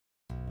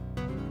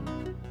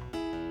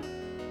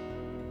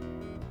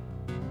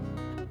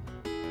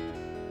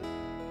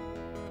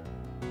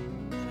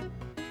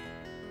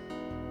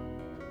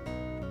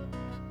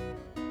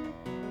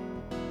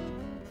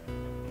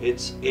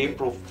It's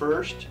April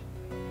 1st,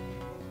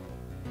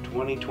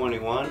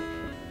 2021,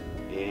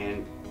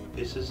 and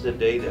this is the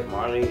day that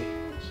Marley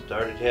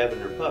started having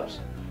her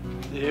pups.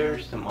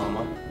 There's the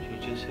mama.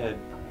 She just had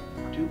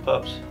 2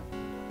 pups.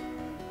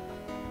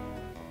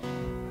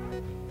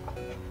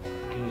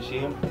 Can you see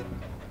them?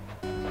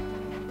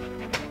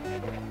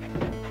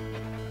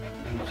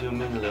 You can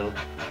zoom in a little.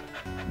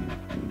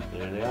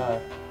 There they are.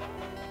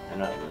 They're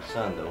not in the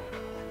sun though.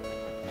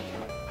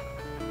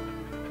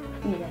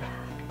 Yeah.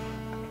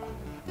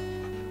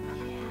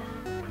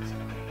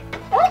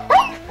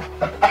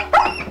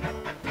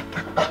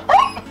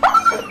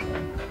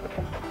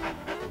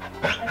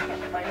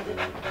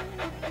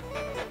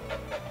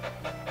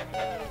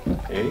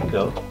 There you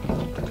go.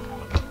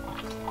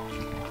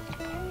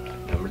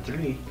 Number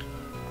 3.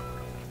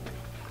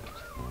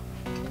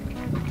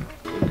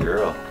 Good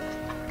girl.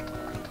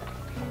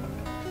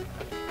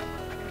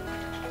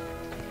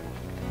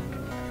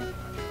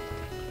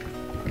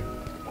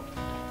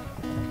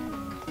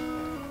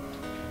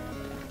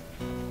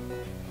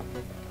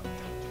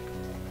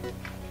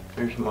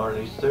 Here's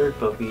Marley's 3rd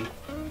puppy.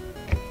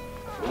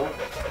 Well,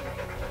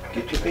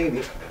 get your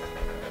baby.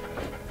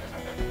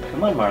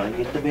 Come on, Marley,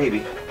 get the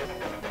baby.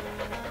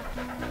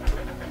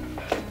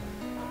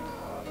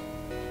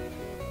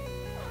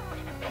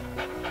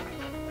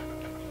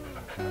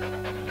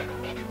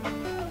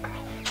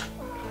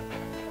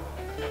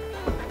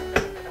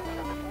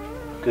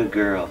 Good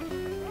girl.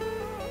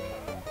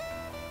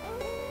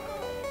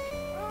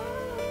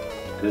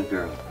 Good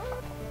girl.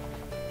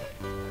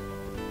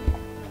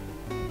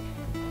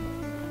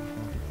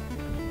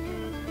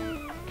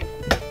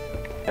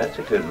 That's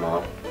a good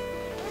mom.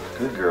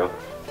 Good girl.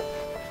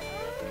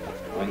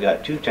 We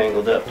got 2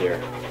 tangled up there.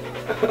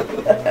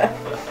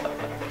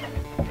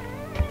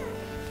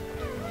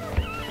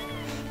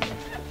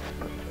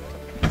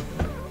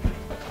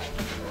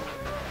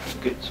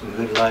 Get some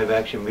good live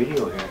action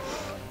video here.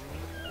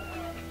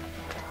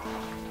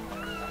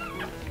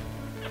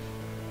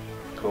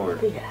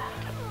 Cord. Yeah.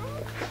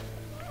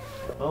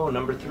 Oh,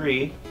 number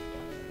 3.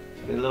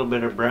 A little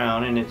bit of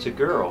brown, and it's a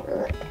girl.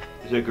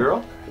 Is it a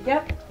girl?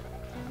 Yep.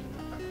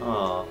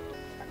 Oh.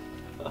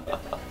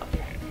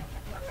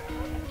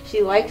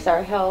 She likes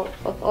our help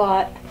a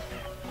lot.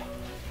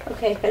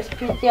 Okay, let's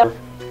put the.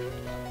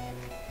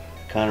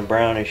 Kind of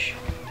brownish.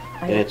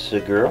 And it's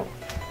a girl?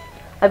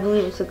 I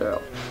believe it's a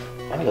girl.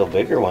 Oh, the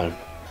bigger one.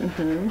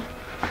 Mm-hmm.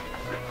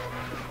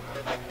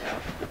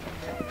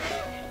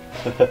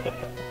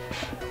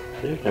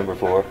 There's number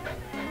 4.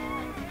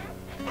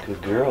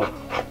 Good girl.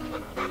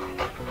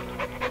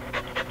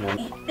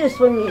 This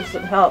one needs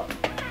some help.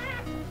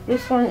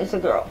 This one is a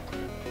girl.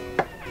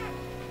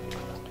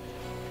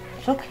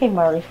 It's okay,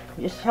 Marley.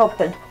 Just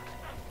helping.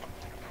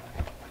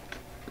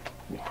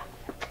 Yeah.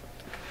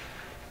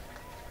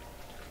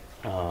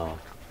 Oh.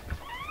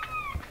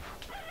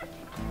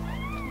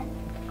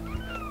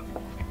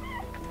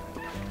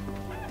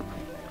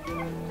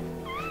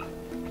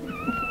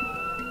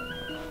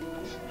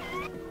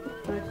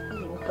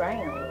 He's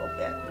crying a little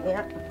bit.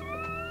 Yeah.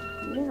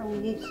 Yeah, we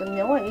need some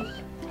noise.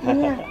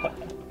 Yeah.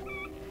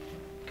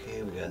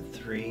 Okay, we got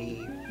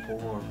 3,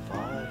 4,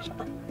 5.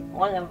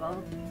 One of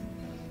them.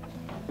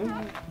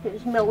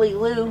 Here's Millie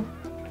Lou.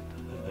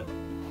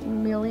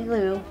 Millie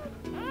Lou.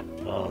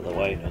 Oh, the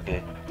white,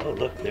 okay. Oh,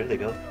 look, there they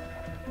go.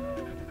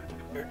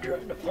 They're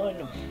trying to find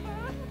them.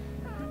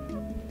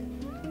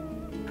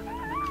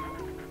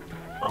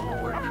 Oh,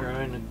 we're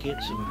trying to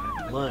get some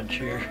lunch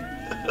here.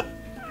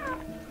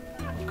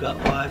 We've got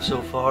 5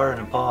 so far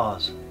and a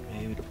pause.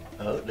 Maybe.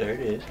 Oh, there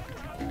it is.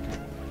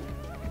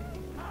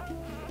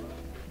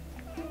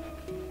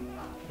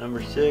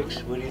 Number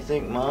 6, what do you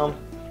think, Mom?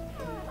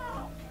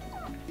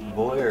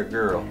 Boy or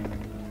girl?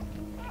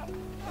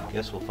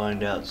 Guess we'll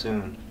find out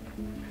soon.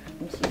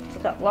 You see, it's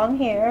got long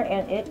hair,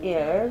 and it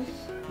is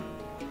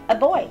a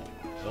boy.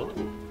 Oh.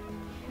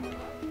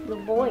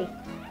 Little boy.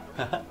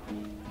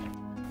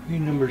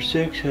 Number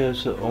 6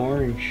 has the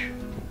orange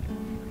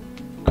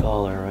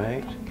collar,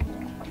 right?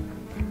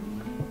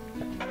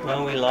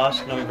 Well, we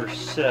lost number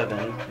 7.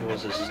 It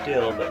was a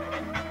still, but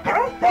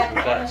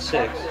we got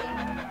 6.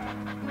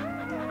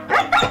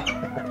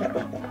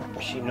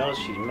 She knows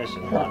she's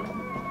missing one.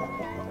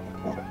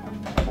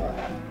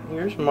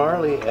 Here's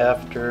Marley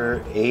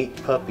after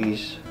 8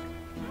 puppies.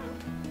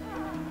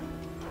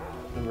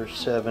 Number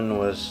 7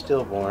 was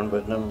stillborn,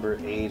 but number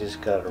 8 has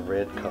got a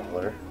red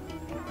collar.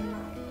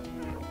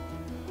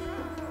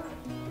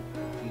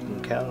 You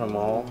can count them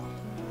all.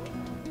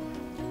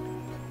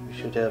 We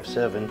should have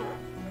 7.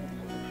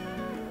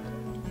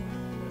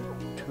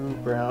 2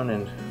 brown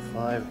and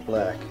 5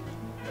 black.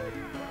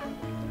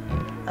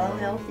 All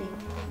healthy.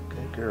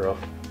 Good girl.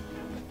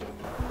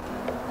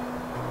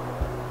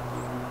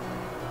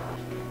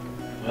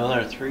 Well,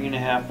 they're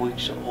 3.5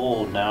 weeks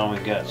old now. We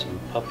got some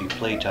puppy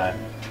playtime.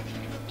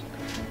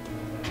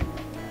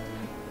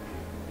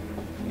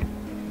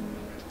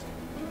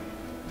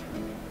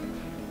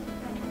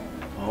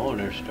 Oh,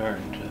 they're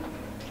starting to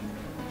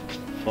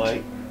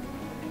fight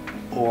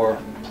or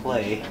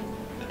play.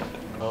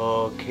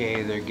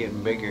 Okay, they're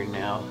getting bigger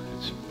now.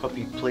 It's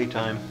puppy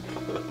playtime.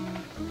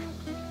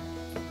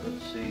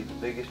 Let's see, the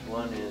biggest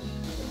one is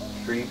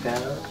 3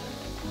 pounds,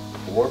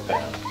 4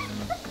 pounds.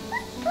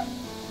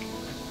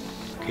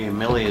 Okay,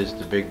 Millie is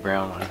the big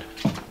brown one.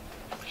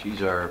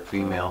 She's our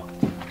female.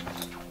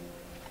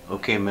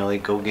 Okay, Millie,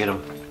 go get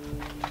him.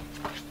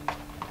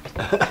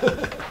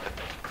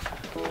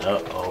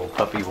 Uh-oh,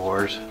 puppy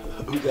wars.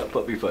 Who got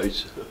puppy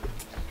fights?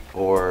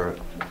 Or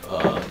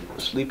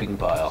sleeping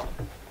pile.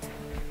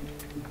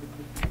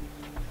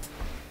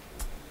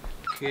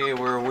 Okay,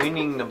 we're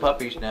weaning the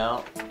puppies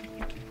now.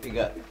 We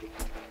got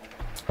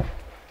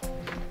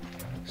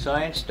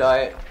Science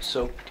Diet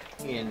soaked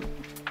in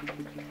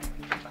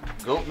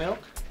goat milk.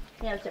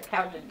 Yeah, it's a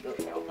powdered goat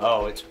milk.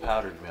 Oh, it's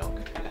powdered milk.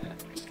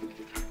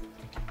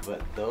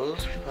 But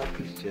those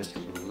puppies just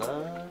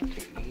love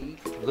to eat.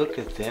 Look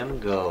at them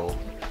go.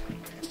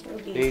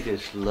 They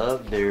just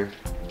love their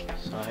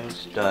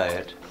Science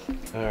Diet.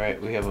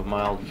 Alright, we have a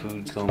mild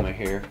food coma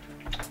here.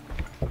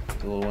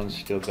 The little one's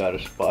still got a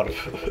spot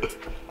of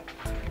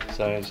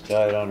Science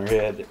Diet on her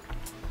head.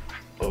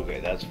 Okay,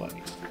 that's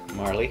funny.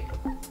 Marlie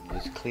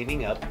is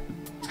cleaning up.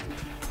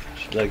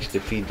 She likes to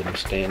feed them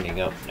standing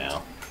up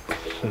now.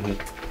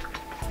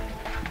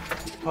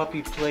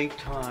 Puppy play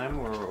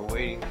time. We're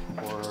waiting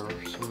for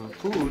some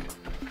food.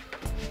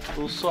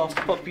 Little soft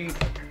puppy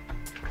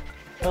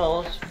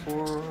pellets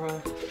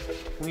for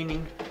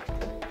weaning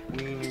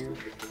wiener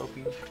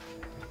puppies.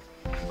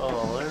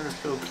 Oh, they're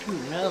so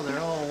cute. Now they're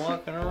all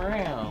walking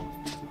around.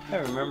 I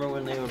remember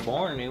when they were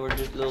born, they were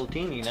just little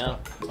teeny now.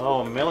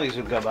 Oh, Millie's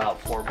got about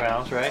 4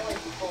 pounds, right?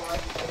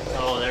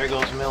 Oh, there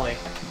goes Millie.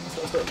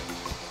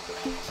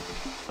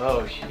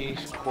 Oh,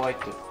 she's quite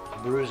the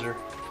bruiser.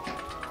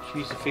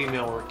 She's the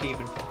female we're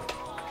keeping.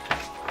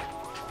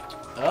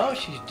 Oh,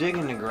 she's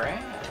digging the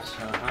grass.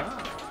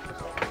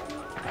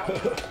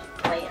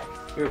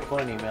 You're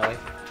funny, Millie.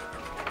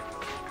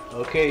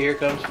 Okay, here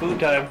comes food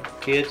time,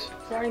 kids.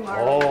 Sorry,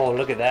 Marlie. Oh,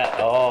 look at that.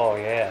 Oh,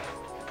 yeah.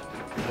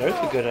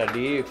 That's a good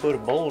idea. You put a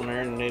bowl in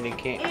there and then you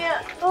can't,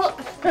 Yeah. Oh.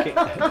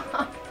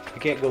 you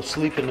can't go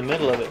sleep in the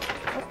middle of it.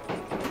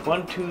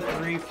 1, 2,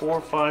 3,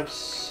 4, 5,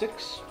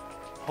 6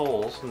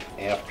 holes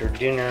after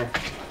dinner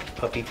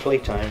puppy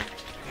playtime.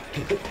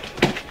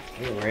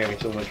 We're having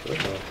so much fun.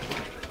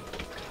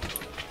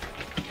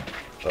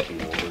 Puppy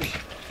wars.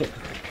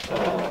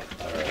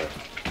 Alright.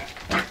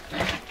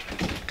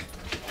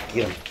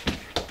 Get them.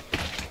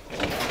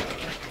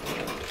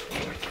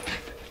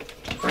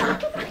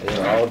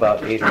 They're all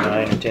about 8 or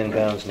 9 or 10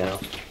 pounds now.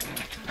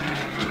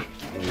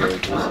 And we're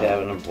just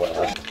having a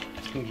blast.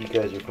 You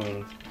guys are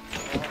cleaning.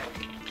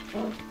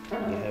 You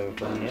having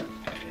fun yet?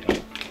 Yeah.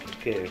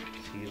 Okay,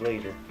 see you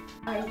later.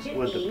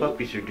 Well, the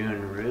puppies are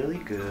doing really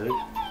good.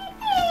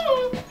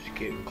 It's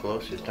getting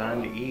close. It's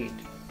time to eat.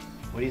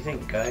 What do you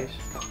think, guys?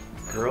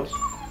 Girls?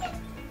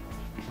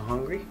 You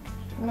hungry?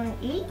 You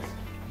want to eat?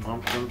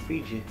 Mom's gonna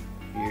feed you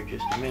here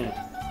just a minute.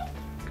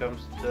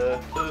 Comes the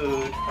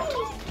food.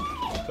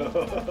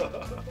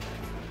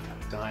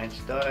 Science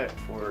Diet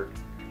for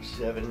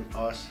 7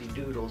 Aussie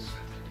Doodles.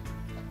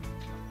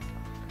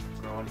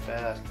 Growing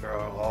fast. They're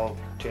all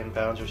 10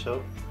 pounds or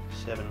so.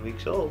 7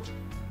 weeks old.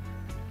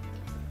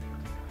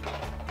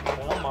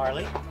 Well,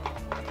 Marlie,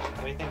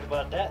 what do you think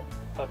about that?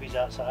 Puppies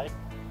outside.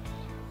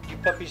 You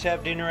puppies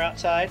have dinner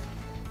outside?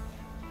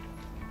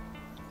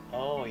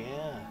 Oh,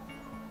 yeah.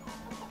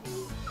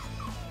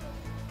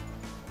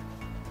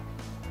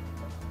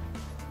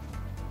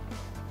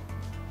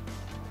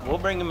 We'll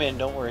bring them in,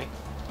 don't worry.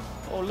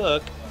 Oh,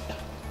 look.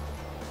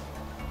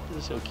 This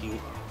is so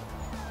cute.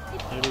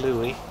 There's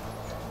Louie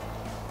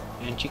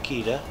and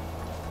Chiquita.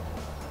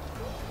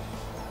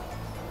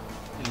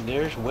 And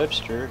there's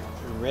Webster.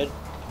 The red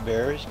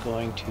bear is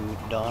going to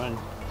Don and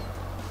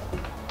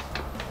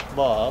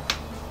Bob.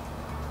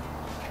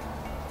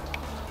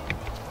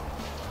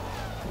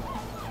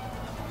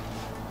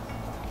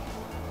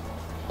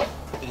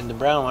 And the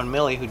brown one,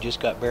 Millie, who just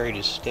got buried,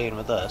 is staying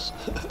with us.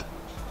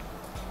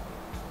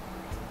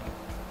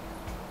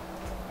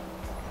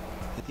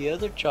 The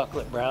other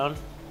chocolate brown,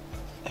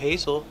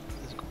 Hazel,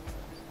 is...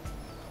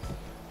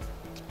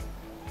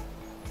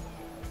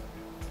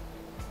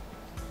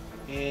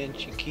 and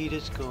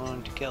Chiquita's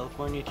going to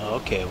California.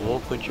 Okay, we'll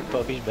put your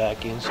puppies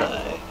back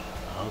inside.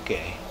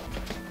 Okay.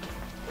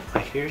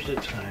 Here's the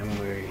time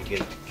where you get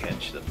to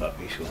catch the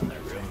puppies when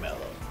they're real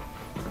mellow.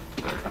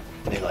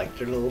 They like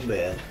their little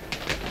bed.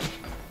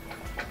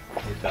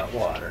 They've got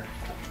water.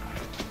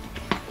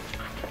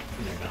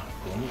 And they're not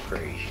going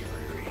crazy or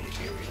everything.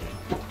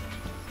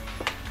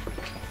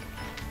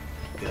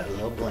 Got a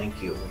little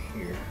blankie over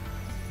here.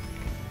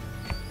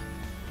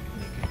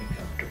 They can be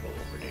comfortable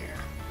over there.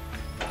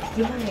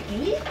 You want to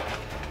eat?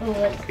 Oh,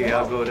 let's Okay, go.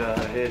 I'll go to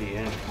Eddie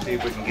and see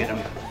if we can get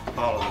them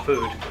all the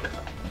food.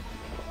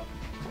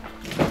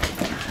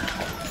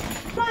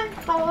 Come on,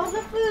 follow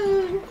the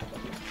food.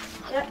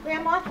 Let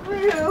Grandma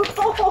through.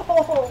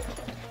 Oh.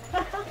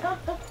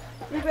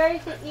 You ready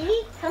to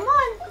eat? Come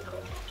on.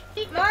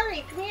 Eat,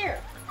 Marlie, come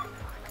here.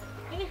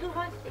 Hey, who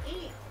wants to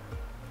eat?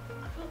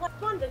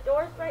 Come on, the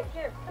door's right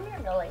here. Come here,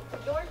 Millie. The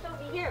door's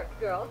over here,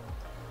 girl.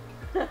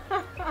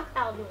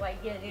 How do I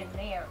get in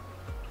there?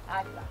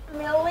 I got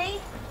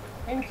Millie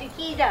and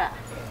Chiquita.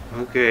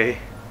 Okay.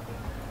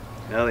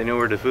 Now they know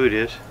where the food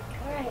is.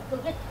 Alright, go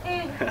get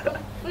food. Go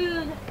get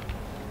food.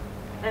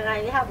 And I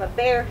have a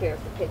bear here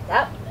to pick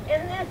up.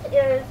 And this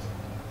is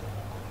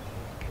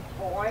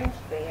Orange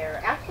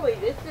Bear. Actually,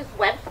 this is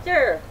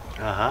Webster.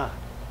 Uh-huh.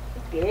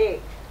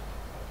 Big.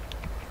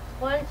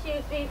 1,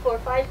 2, 3, 4,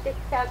 5, 6,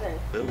 7.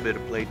 A little bit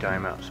of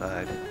playtime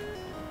outside.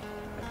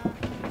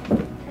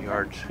 The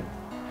yard's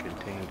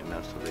contained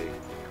enough so they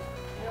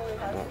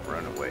won't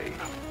run away.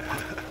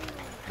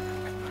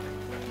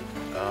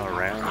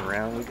 Round and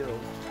round we go.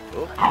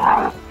 Oh.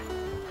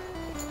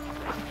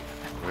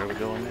 Where are we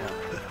going now?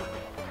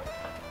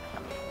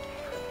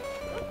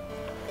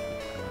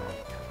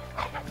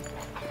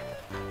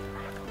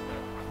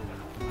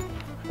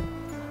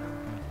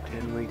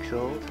 10 weeks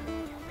old.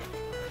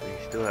 We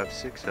still have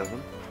 6 of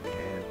them,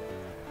 and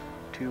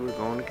 2 are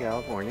going to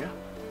California.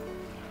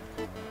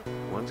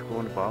 One's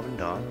going to Bob and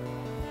Don.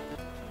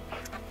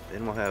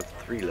 Then we'll have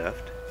 3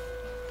 left.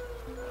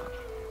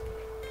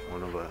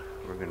 One of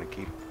we're going to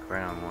keep the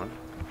brown one,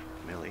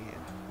 Millie.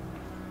 And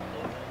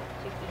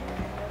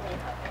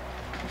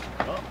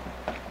oh.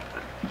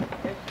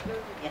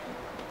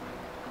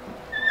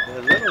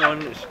 The little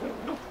one is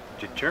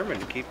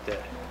determined to keep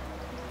that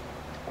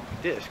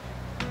disc.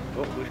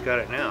 Oh, who's got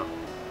it now?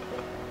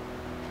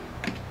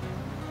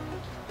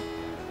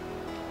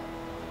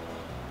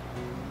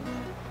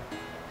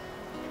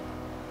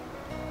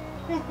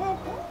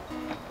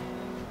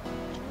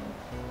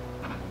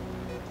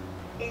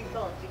 He's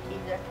on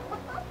Chiquita.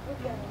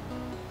 Okay.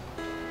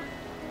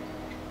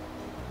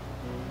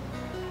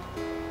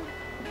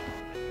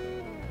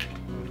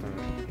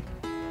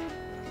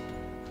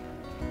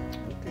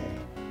 Okay,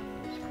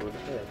 let's go to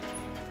bed.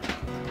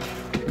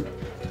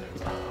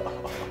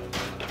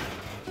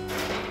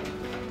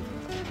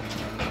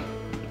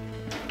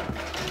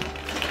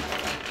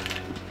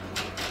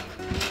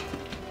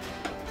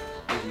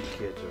 These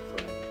kids are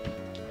funny.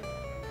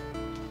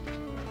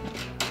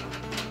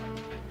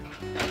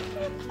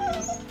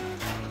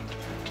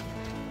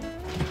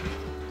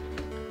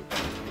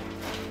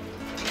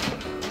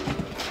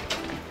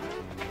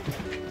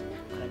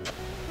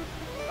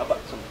 How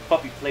about some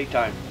puppy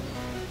playtime?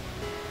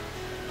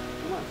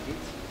 Come on,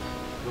 kids.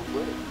 Go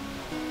play.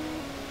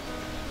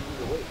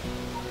 Go wait.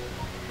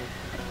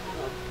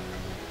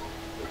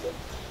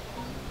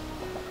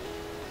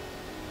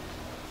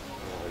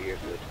 Oh, you're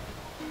good.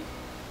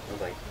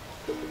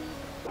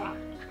 Bye-bye.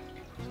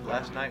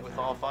 Last night with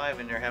all 5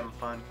 and they're having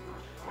fun.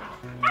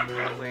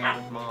 Playing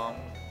with Mom.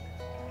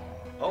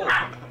 Oh!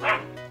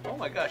 Oh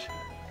my gosh.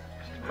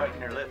 She's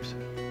biting her lips.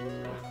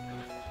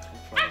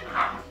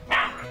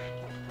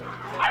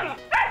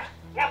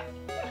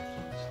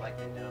 Just like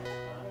they know.